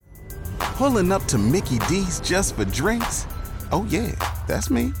Pulling up to Mickey D's just for drinks? Oh yeah,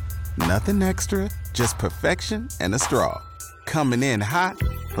 that's me. Nothing extra, just perfection and a straw. Coming in hot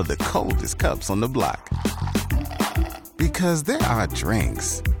for the coldest cups on the block. Because there are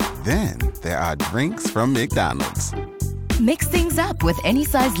drinks. Then there are drinks from McDonald's. Mix things up with any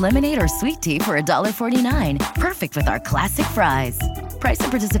size lemonade or sweet tea for $1.49. Perfect with our classic fries. Price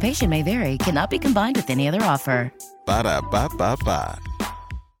and participation may vary. Cannot be combined with any other offer. Ba-da-ba-ba-ba.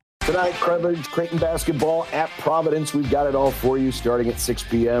 Tonight, Creighton basketball at Providence. We've got it all for you starting at 6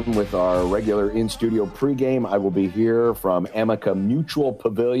 p.m. with our regular in-studio pregame. I will be here from Amica Mutual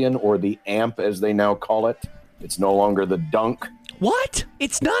Pavilion, or the AMP as they now call it. It's no longer the Dunk. What?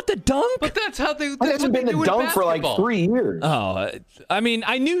 It's not the Dunk? But that's how they. It hasn't been the Dunk for like 3 years. Oh, I mean,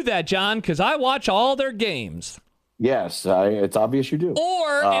 I knew that, John, because I watch all their games. Yes, it's obvious you do.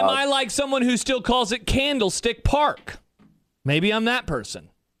 Or am I like someone who still calls it Candlestick Park? Maybe I'm that person.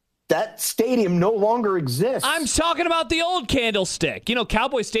 That stadium no longer exists. I'm talking about the old Candlestick. You know,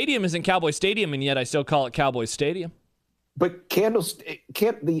 Cowboy Stadium isn't Cowboy Stadium, and yet I still call it Cowboy Stadium. But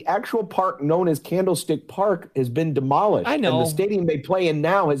the actual park known as Candlestick Park has been demolished. I know. And the stadium they play in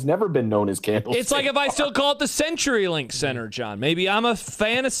now has never been known as Candlestick It's like if I still call it the CenturyLink Center, John. Maybe I'm a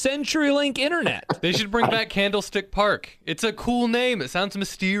fan of CenturyLink Internet. They should bring back Candlestick Park. It's a cool name. It sounds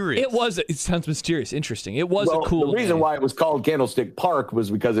mysterious. It sounds mysterious. Interesting. It was a cool name. The reason why it was called Candlestick Park was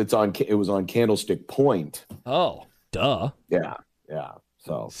because it was on Candlestick Point. Oh, duh. Yeah.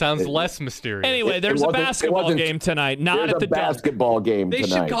 So sounds less mysterious. Anyway, there's a basketball game tonight, not at the Dunk. Basketball game They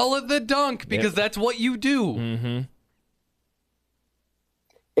tonight. should call it the Dunk because that's what you do. Mm-hmm.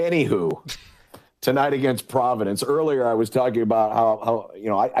 Anywho, tonight against Providence. Earlier, I was talking about how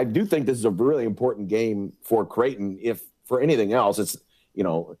I do think this is a really important game for Creighton. If for anything else, it's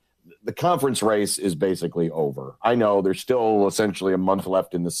the conference race is basically over. I know there's still essentially a month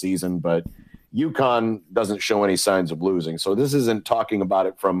left in the season, but UConn doesn't show any signs of losing. So this isn't talking about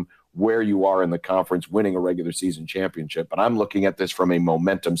it from where you are in the conference winning a regular season championship, but I'm looking at this from a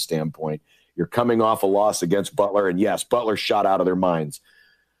momentum standpoint. You're coming off a loss against Butler, and yes, Butler shot out of their minds.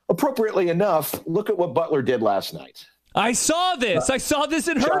 Appropriately enough, look at what Butler did last night. I saw this.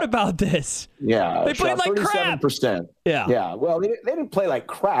 And heard about this. Yeah. They played like crap. 37%. Yeah. Well, they didn't play like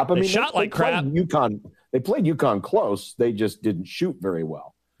crap. I mean, shot like crap. They played UConn close. They just didn't shoot very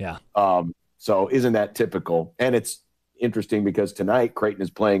well. Yeah. So isn't that typical? And it's interesting because tonight Creighton is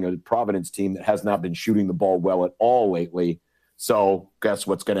playing a Providence team that has not been shooting the ball well at all lately. So guess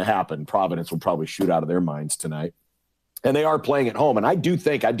what's going to happen? Providence will probably shoot out of their minds tonight. And they are playing at home. And I do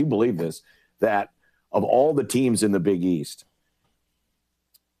believe this, that of all the teams in the Big East,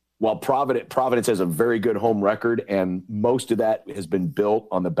 while Providence has a very good home record, and most of that has been built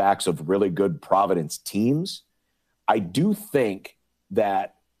on the backs of really good Providence teams, I do think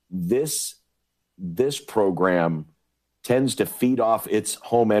that this program tends to feed off its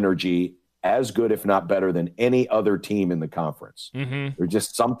home energy as good, if not better, than any other team in the conference. Mm-hmm. There's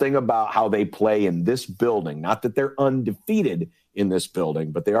just something about how they play in this building. Not that they're undefeated in this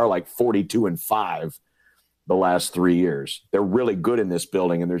building, but they are like 42-5 the last 3 years. They're really good in this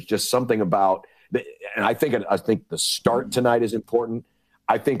building, and there's just something about – and I think the start tonight is important.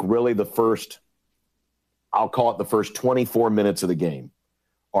 I think really I'll call it the first 24 minutes of the game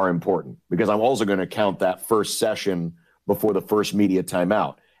are important, because I'm also going to count that first session before the first media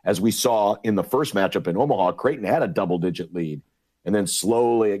timeout. As we saw in the first matchup in Omaha, Creighton had a double-digit lead, and then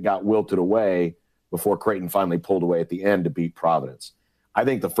slowly it got wilted away before Creighton finally pulled away at the end to beat Providence. I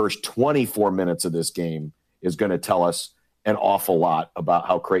think the first 24 minutes of this game is going to tell us an awful lot about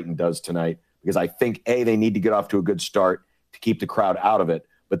how Creighton does tonight, because I think, A, they need to get off to a good start to keep the crowd out of it,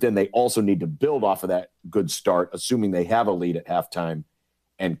 but then they also need to build off of that good start, assuming they have a lead at halftime,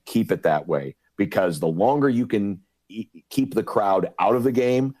 and keep it that way, because the longer you can keep the crowd out of the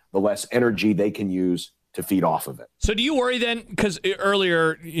game, the less energy they can use to feed off of it. So do you worry then, because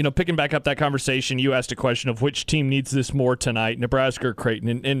earlier, picking back up that conversation, you asked a question of which team needs this more tonight, Nebraska or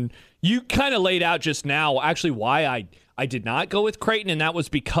Creighton, and you kind of laid out just now actually why I did not go with Creighton, and that was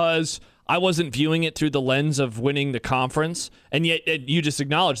because I wasn't viewing it through the lens of winning the conference, and yet you just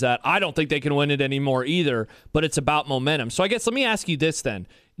acknowledged that. I don't think they can win it anymore either, but it's about momentum. So I guess let me ask you this then.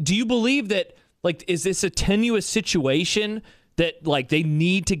 Do you believe that, is this a tenuous situation that, they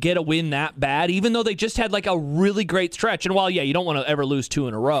need to get a win that bad, even though they just had, a really great stretch? And while, you don't want to ever lose 2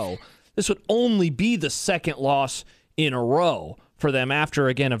 in a row, this would only be the second loss in a row for them after,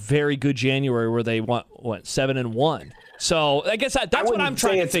 again, a very good January where they went 7-1. So I guess that's what I'm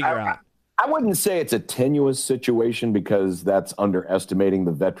trying to figure out. I wouldn't say it's a tenuous situation, because that's underestimating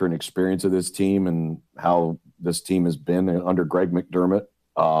the veteran experience of this team and how this team has been under Greg McDermott.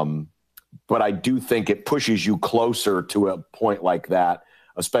 But I do think it pushes you closer to a point like that,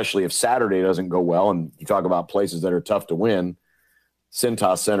 especially if Saturday doesn't go well. And you talk about places that are tough to win.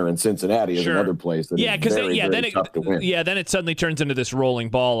 Cintas Center in Cincinnati is another place that is very tough to win. Yeah, then it suddenly turns into this rolling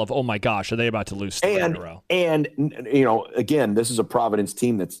ball of, oh my gosh, are they about to lose 3 in a row? And again, this is a Providence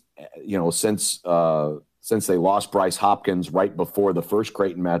team that's since they lost Bryce Hopkins right before the first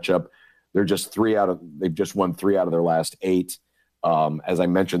Creighton matchup, they've just won 3 out of their last 8. As I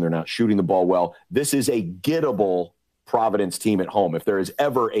mentioned, they're not shooting the ball well. This is a gettable Providence team at home. If there is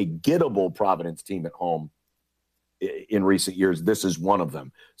ever a gettable Providence team at home in recent years, this is one of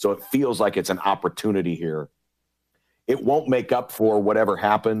them. So it feels like it's an opportunity here. It won't make up for whatever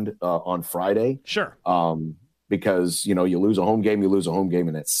happened on Friday. Sure. Because, you lose a home game,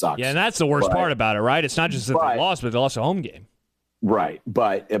 and it sucks. Yeah, and that's the worst part about it, right? It's not just that they lost, but they lost a home game. Right.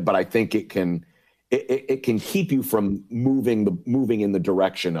 But I think it can keep you from moving in the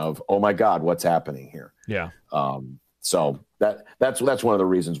direction of, oh my God, what's happening here? Yeah. So that's one of the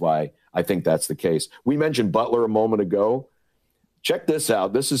reasons why I think that's the case. We mentioned Butler a moment ago. Check this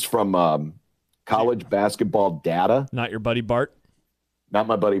out. This is from college basketball data. Not your buddy Bart? Not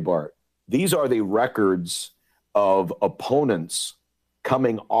my buddy Bart. These are the records of opponents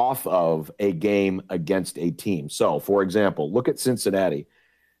coming off of a game against a team. So, for example, look at Cincinnati.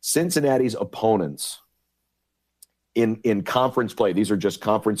 Cincinnati's opponents in conference play, these are just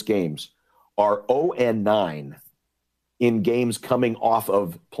conference games, are 0-9 in games coming off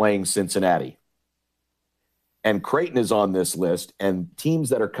of playing Cincinnati. And Creighton is on this list, and teams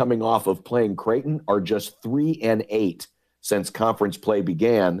that are coming off of playing Creighton are just 3-8 since conference play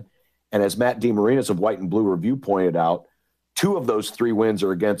began. And as Matt DeMarinis of White and Blue Review pointed out, 2 of those 3 wins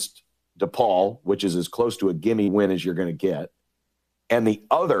are against DePaul, which is as close to a gimme win as you're going to get. And the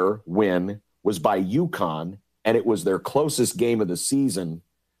other win was by UConn, and it was their closest game of the season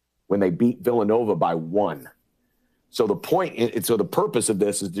when they beat Villanova by 1. So the purpose of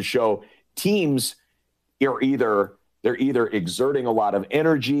this is to show teams they're either exerting a lot of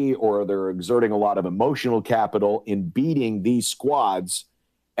energy or they're exerting a lot of emotional capital in beating these squads,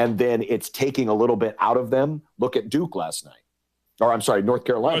 and then it's taking a little bit out of them. Look at Duke last night. Or I'm sorry, North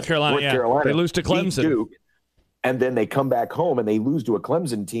Carolina. North Carolina. They lose to Clemson. Duke, and then they come back home and they lose to a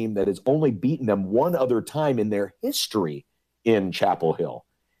Clemson team that has only beaten them one other time in their history in Chapel Hill.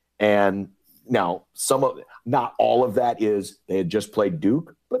 And now not all of that is they had just played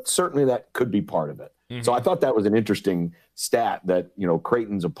Duke, but certainly that could be part of it. Mm-hmm. So I thought that was an interesting stat that,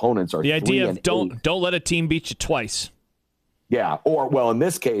 Creighton's opponents are the idea of don't let a team beat you twice. Yeah. Or, well, in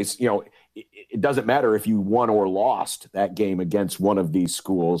this case, it doesn't matter if you won or lost that game against one of these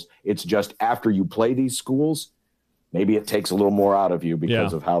schools. It's just after you play these schools, maybe it takes a little more out of you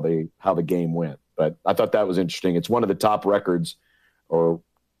because of how the game went. But I thought that was interesting. It's one of the top records, or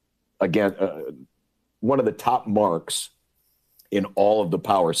again, one of the top marks in all of the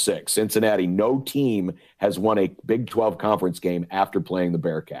Power Six. Cincinnati, no team has won a Big 12 conference game after playing the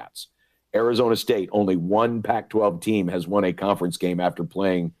Bearcats. Arizona State, only one Pac-12 team has won a conference game after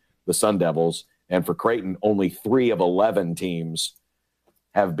playing the Sun Devils. And for Creighton, only 3 of 11 teams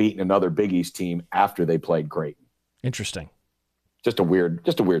have beaten another Big East team after they played Creighton. Interesting. Just a weird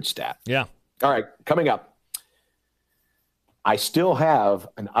stat. Yeah. All right, coming up. I still have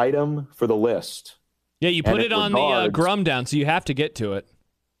an item for the list. Yeah, you put it on the Grum down, so you have to get to it.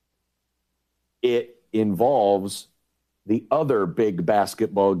 It involves the other big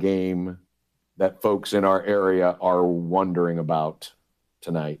basketball game that folks in our area are wondering about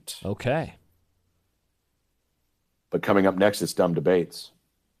tonight. Okay. But coming up next, it's Dumb Debates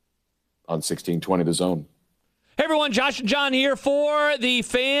on 1620 The Zone. Hey everyone, Josh and John here for the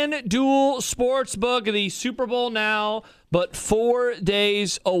FanDuel Sportsbook. The Super Bowl now, but 4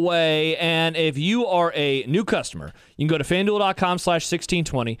 days away. And if you are a new customer, you can go to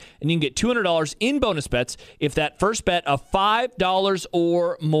FanDuel.com/1620 and you can get $200 in bonus bets if that first bet of $5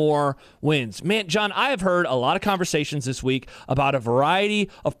 or more wins. Man, John, I have heard a lot of conversations this week about a variety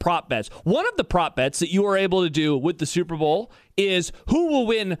of prop bets. One of the prop bets that you are able to do with the Super Bowl is who will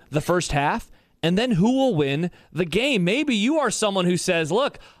win the first half and then who will win the game. Maybe you are someone who says,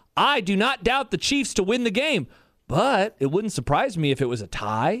 look, I do not doubt the Chiefs to win the game, but it wouldn't surprise me if it was a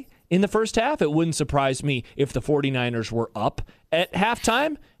tie in the first half. It wouldn't surprise me if the 49ers were up at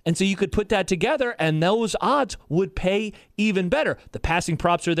halftime. And so you could put that together, and those odds would pay even better. The passing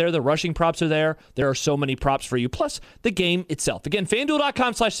props are there. The rushing props are there. There are so many props for you, plus the game itself. Again,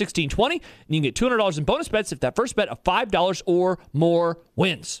 FanDuel.com/1620, and you can get $200 in bonus bets if that first bet of $5 or more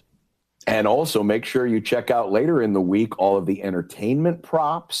wins. And also make sure you check out later in the week all of the entertainment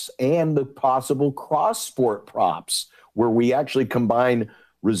props and the possible cross-sport props where we actually combine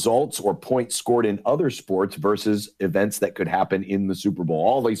results or points scored in other sports versus events that could happen in the Super Bowl.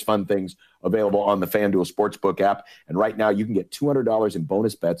 All these fun things available on the FanDuel Sportsbook app. And right now you can get $200 in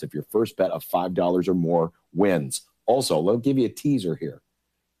bonus bets if your first bet of $5 or more wins. Also, let me give you a teaser here.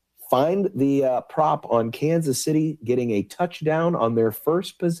 Find the prop on Kansas City getting a touchdown on their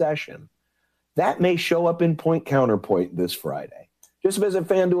first possession. That may show up in Point Counterpoint this Friday. Just visit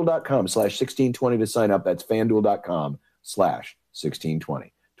FanDuel.com/1620 to sign up. That's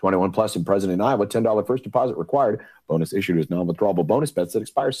FanDuel.com/1620. 21 plus and present in Iowa. $10 first deposit required. Bonus issued as non-withdrawable bonus bets that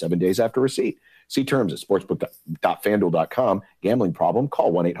expire 7 days after receipt. See terms at sportsbook.fanduel.com. Gambling problem?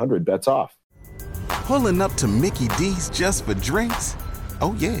 Call 1-800-BETS-OFF. Pulling up to Mickey D's just for drinks?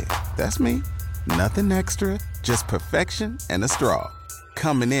 Oh yeah, that's me. Nothing extra, just perfection and a straw.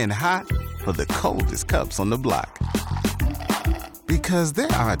 Coming in hot for the coldest cups on the block. Because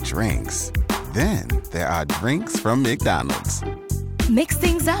there are drinks. Then there are drinks from McDonald's. Mix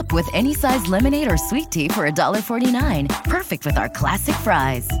things up with any size lemonade or sweet tea for $1.49. Perfect with our classic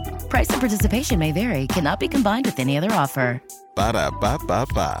fries. Price and participation may vary. Cannot be combined with any other offer.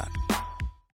 Ba-da-ba-ba-ba.